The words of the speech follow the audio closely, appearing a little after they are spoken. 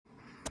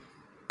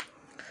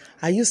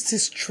Are you still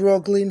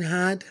struggling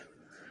hard,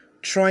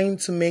 trying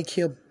to make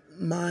your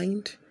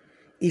mind?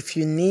 If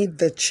you need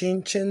the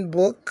Chinchin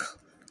book,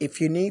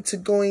 if you need to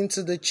go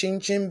into the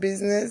Chinchin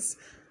business,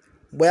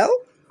 well,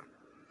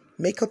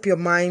 make up your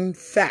mind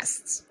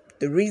fast.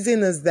 The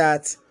reason is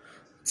that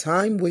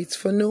time waits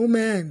for no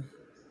man.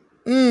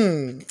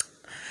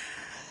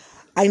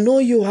 I know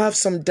you have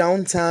some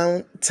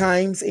downtown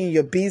times in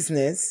your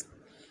business,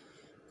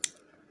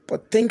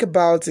 but think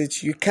about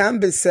it. You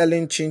can't be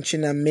selling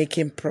Chinchin and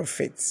making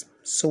profits.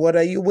 So what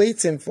are you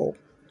waiting for?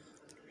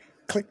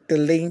 Click the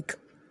link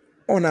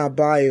on our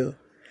bio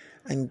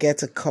and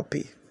get a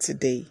copy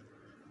today.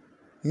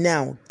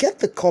 Now, get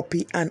the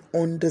copy and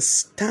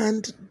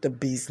understand the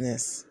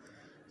business.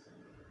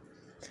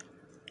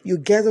 You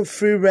get a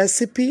free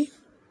recipe.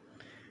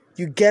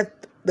 You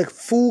get the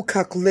full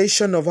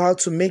calculation of how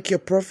to make your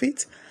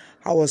profit,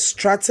 our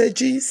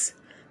strategies,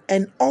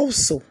 and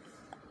also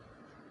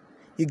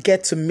you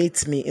get to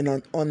meet me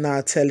on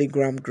our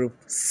Telegram group.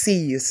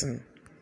 See you soon.